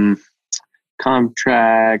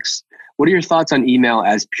 Contracts. What are your thoughts on email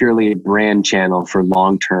as purely a brand channel for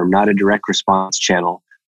long-term, not a direct response channel,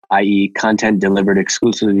 i.e. content delivered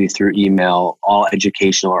exclusively through email, all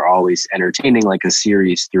educational or always entertaining, like a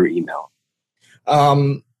series through email?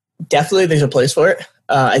 Definitely there's a place for it.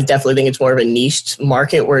 I definitely think it's more of a niche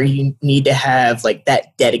market where you need to have like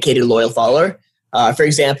that dedicated loyal follower. For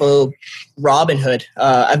example, Robinhood.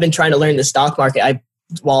 I've been trying to learn the stock market.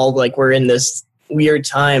 While like we're in this weird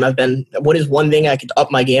time, what is one thing I could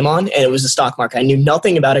up my game on? And it was the stock market. I knew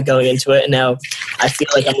nothing about it going into it. And now I feel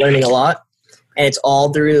like I'm learning a lot. And it's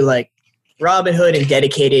all through like Robinhood and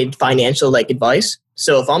dedicated financial like advice.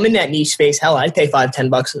 So if I'm in that niche space, hell, I'd pay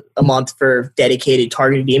 $5-10 a month for dedicated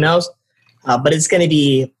targeted emails. But it's going to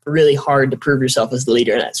be really hard to prove yourself as the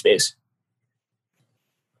leader in that space.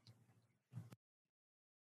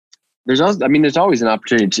 There's always an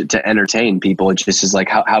opportunity to entertain people. It just is like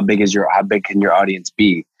how big can your audience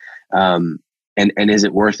be, and is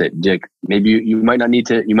it worth it? Dick, maybe you might not need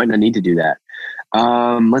to do that.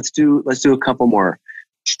 Let's do a couple more.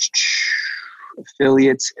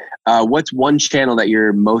 Affiliates. What's one channel that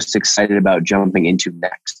you're most excited about jumping into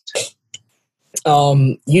next?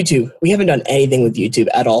 YouTube. We haven't done anything with YouTube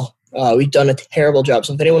at all. We've done a terrible job.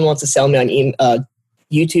 So if anyone wants to sell me on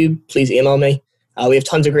YouTube, please email me. We have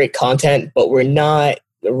tons of great content, but we're not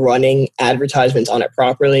running advertisements on it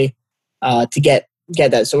properly to get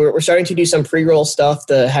that. So we're starting to do some pre-roll stuff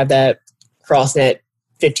to have that CrossNet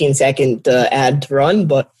 15-second ad to run,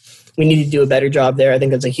 but we need to do a better job there. I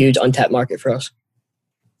think that's a huge untapped market for us.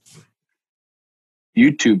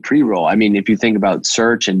 YouTube pre-roll. I mean, if you think about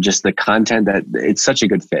search and just the content, that it's such a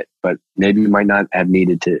good fit, but maybe you might not have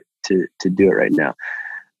needed to do it right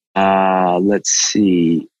now. Let's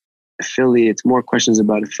see. Affiliates, more questions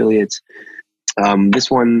about affiliates. This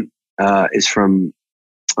one is from,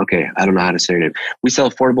 I don't know how to say your name. We sell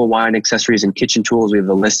affordable wine, accessories, and kitchen tools. We have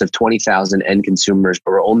a list of 20,000 end consumers,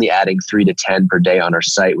 but we're only adding 3 to 10 per day on our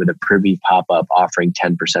site with a privy pop-up offering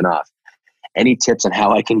 10% off. Any tips on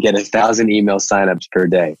how I can get 1,000 email signups per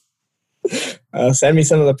day? Send me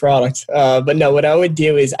some of the products. But no, what I would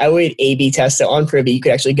do is I would A/B test it on Privy. You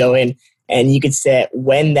could actually go in and you could set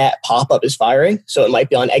when that pop-up is firing. So it might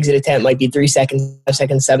be on exit attempt, might be 3 seconds, 5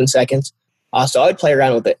 seconds, 7 seconds. So I would play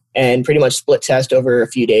around with it and pretty much split test over a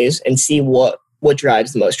few days and see what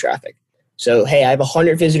drives the most traffic. So, hey, I have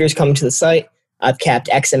 100 visitors coming to the site. I've capped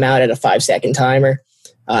X amount at a 5-second timer.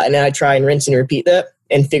 And then I try and rinse and repeat that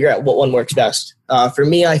and figure out what one works best. For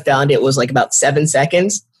me, I found it was like about 7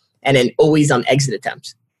 seconds and then always on exit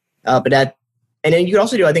attempt. And then you could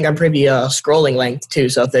also do, I think I'm Privy scrolling length too.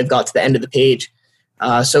 So if they've got to the end of the page.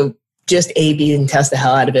 So just A/B and test the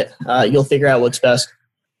hell out of it. You'll figure out what's best.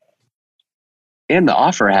 And the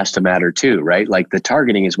offer has to matter too, right? Like the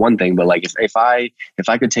targeting is one thing, but like if I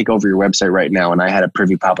could take over your website right now and I had a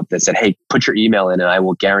Privy pop-up that said, hey, put your email in and I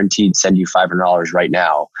will guaranteed send you $500 right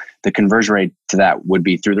now, the conversion rate to that would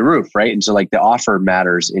be through the roof, right? And so like the offer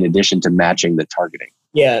matters in addition to matching the targeting.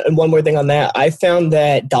 Yeah. And one more thing on that, I found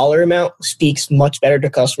that dollar amount speaks much better to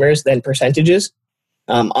customers than percentages.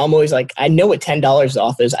 I'm always like, I know what $10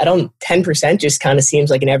 off is. 10% just kind of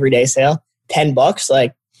seems like an everyday sale. $10,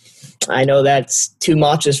 like, I know that's too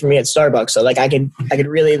much just for me at Starbucks. So like I could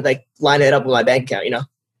really like line it up with my bank account, you know?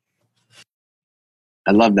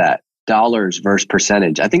 I love that. Dollars versus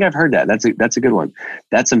percentage. I think I've heard that. That's a good one.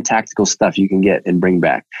 That's some tactical stuff you can get and bring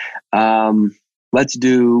back. Let's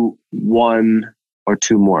do 1 or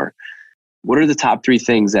 2 more. What are the top 3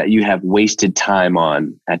 things that you have wasted time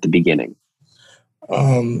on at the beginning?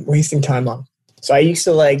 Wasting time on. So I used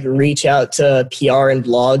to like reach out to PR and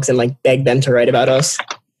blogs and like beg them to write about us.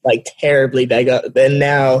 Like terribly beg up. Then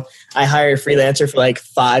now I hire a freelancer for like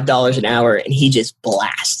 $5 an hour and he just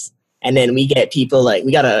blasts. And then we get people like,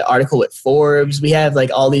 we got an article with Forbes. We have like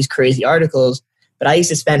all these crazy articles, but I used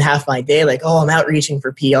to spend half my day like, oh, I'm outreaching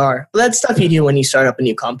for PR. Well, that's stuff you do when you start up a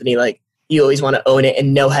new company. Like you always want to own it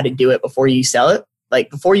and know how to do it before you sell it. Like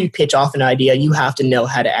before you pitch off an idea, you have to know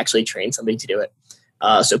how to actually train somebody to do it.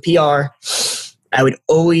 So PR, I would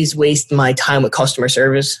always waste my time with customer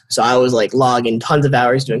service. So I was like logging tons of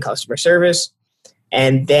hours doing customer service.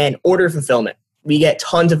 And then order fulfillment. We get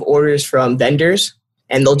tons of orders from vendors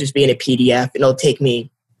and they'll just be in a PDF and it'll take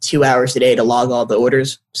me 2 hours a day to log all the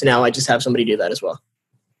orders. So now I just have somebody do that as well.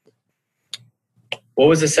 What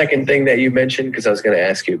was the second thing that you mentioned? Because I was going to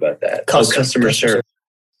ask you about that. Customer service.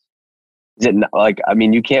 Is it not, like, I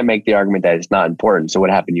mean, you can't make the argument that it's not important. So what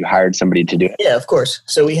happened? You hired somebody to do it? Yeah, of course.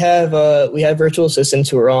 So we have virtual assistants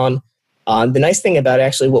who are on. The nice thing about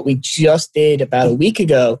actually what we just did about a week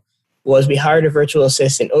ago was we hired a virtual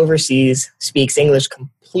assistant overseas, speaks English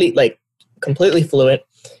completely fluent,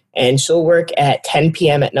 and she'll work at 10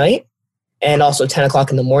 p.m. at night. and also 10 o'clock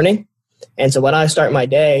in the morning. And so when I start my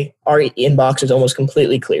day, our inbox is almost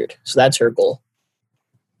completely cleared. So that's her goal.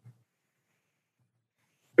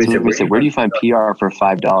 Where do you find PR for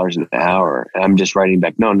 $5 an hour? And I'm just writing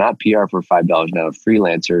back, no, not PR for $5 an hour.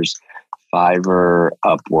 Freelancers, Fiverr,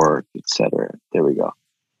 Upwork, etc. There we go.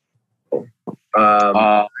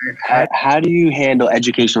 How do you handle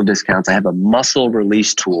educational discounts? I have a muscle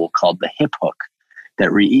release tool called the Hip Hook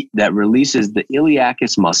that releases the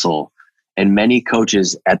iliacus muscle, and many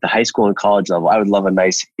coaches at the high school and college level, I would love a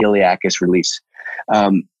nice iliacus release.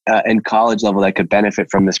 And college level that could benefit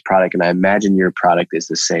from this product, and I imagine your product is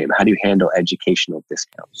the same. How do you handle educational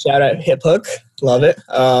discounts? Shout out Hip Hook, love it.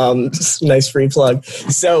 Nice free plug.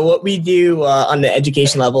 So what we do on the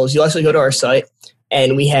education level is you actually go to our site,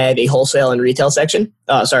 and we have a wholesale and retail section.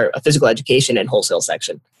 A physical education and wholesale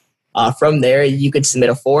section. From there, you could submit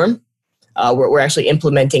a form. We're actually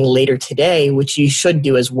implementing later today, which you should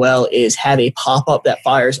do as well, is have a pop-up that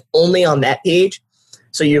fires only on that page.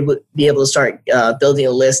 So you'll be able to start building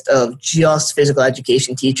a list of just physical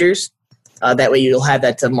education teachers. That way you'll have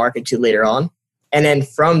that to market to later on. And then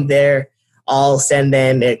from there, I'll send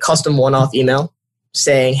them a custom one-off email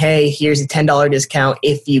saying, hey, here's a $10 discount.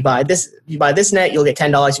 If you buy this net, you'll get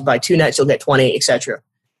 $10. If you buy 2 nets, you'll get 20, etc.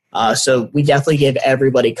 So we definitely give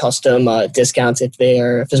everybody custom discounts if they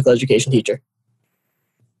are a physical education teacher.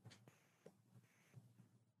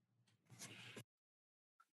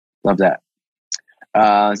 Love that.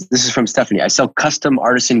 This is from Stephanie. I sell custom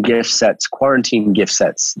artisan gift sets, quarantine gift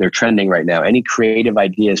sets. They're trending right now. Any creative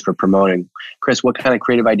ideas for promoting? Chris, what kind of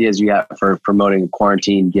creative ideas you got for promoting a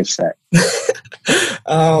quarantine gift set?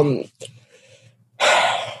 I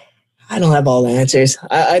don't have all the answers.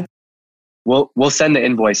 We'll send the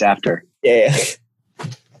invoice after. Yeah.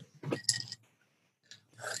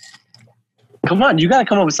 Come on, you got to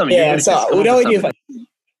come up with something. Yeah, so what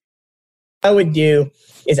I would do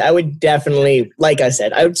is I would definitely, like I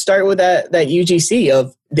said, I would start with that UGC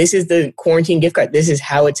of this is the quarantine gift card. This is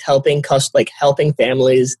how it's helping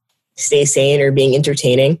families stay sane or being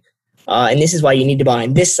entertaining. And this is why you need to buy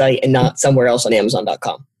on this site and not somewhere else on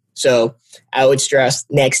Amazon.com. So I would stress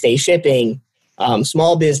next day shipping,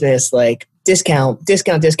 small business, like discount.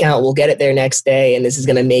 We'll get it there next day. And this is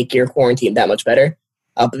going to make your quarantine that much better.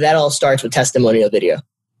 But that all starts with testimonial video.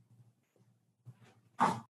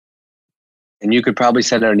 And you could probably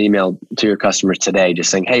send out an email to your customers today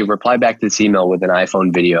just saying, hey, reply back to this email with an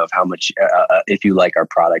iPhone video of how much, if you like our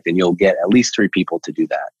product, and you'll get at least 3 people to do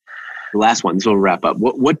that. The last one, this will wrap up.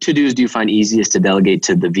 What to-dos do you find easiest to delegate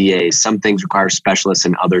to the VAs? Some things require specialists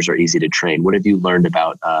and others are easy to train. What have you learned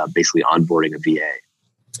about basically onboarding a VA?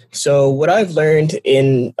 So what I've learned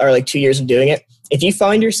in our 2 years of doing it, if you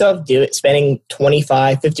find yourself spending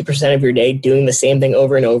 25-50% of your day doing the same thing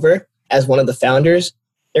over and over as one of the founders,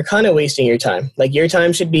 you're kind of wasting your time. Your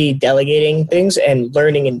time should be delegating things and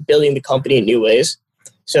learning and building the company in new ways.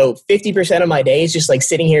 So 50% of my day is just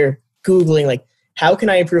sitting here Googling, how can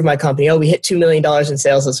I improve my company? Oh, we hit $2 million in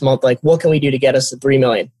sales this month. What can we do to get us to 3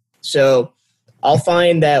 million? So I'll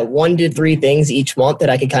find that 1 to 3 things each month that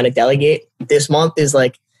I can kind of delegate. This month is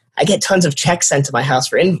I get tons of checks sent to my house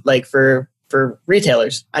for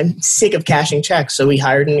retailers. I'm sick of cashing checks. So we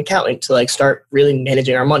hired an accountant to start really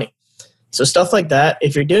managing our money. So stuff like that,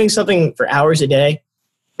 if you're doing something for hours a day,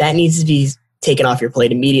 that needs to be taken off your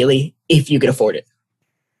plate immediately if you can afford it.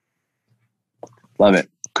 Love it.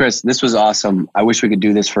 Chris, this was awesome. I wish we could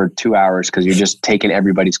do this for 2 hours because you're just taking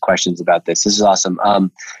everybody's questions about this. This is awesome.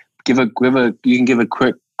 You can give a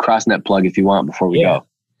quick CrossNet plug if you want before we go.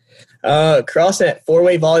 CrossNet,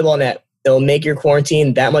 4-way volleyball net. It'll make your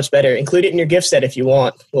quarantine that much better. Include it in your gift set if you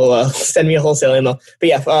want. Well, send me a wholesale email. But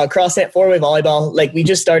yeah, CrossNet, 4-way volleyball. We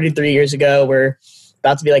just started 3 years ago. We're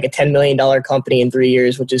about to be a $10 million company in 3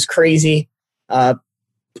 years, which is crazy.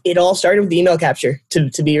 It all started with email capture,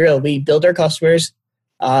 to be real. We build our customers.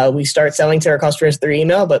 We start selling to our customers through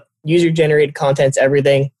email, but user-generated content's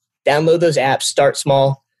everything. Download those apps, start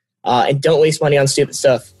small, and don't waste money on stupid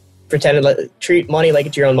stuff. Treat money like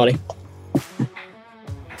it's your own money.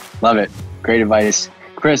 Love it. Great advice.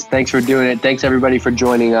 Chris, thanks for doing it. Thanks, everybody, for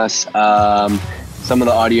joining us. Some of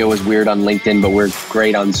the audio was weird on LinkedIn, but we're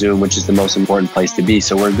great on Zoom, which is the most important place to be,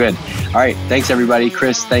 so we're good. All right. Thanks, everybody.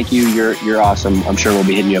 Chris, thank you. You're awesome. I'm sure we'll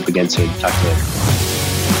be hitting you up again soon. Talk to you later.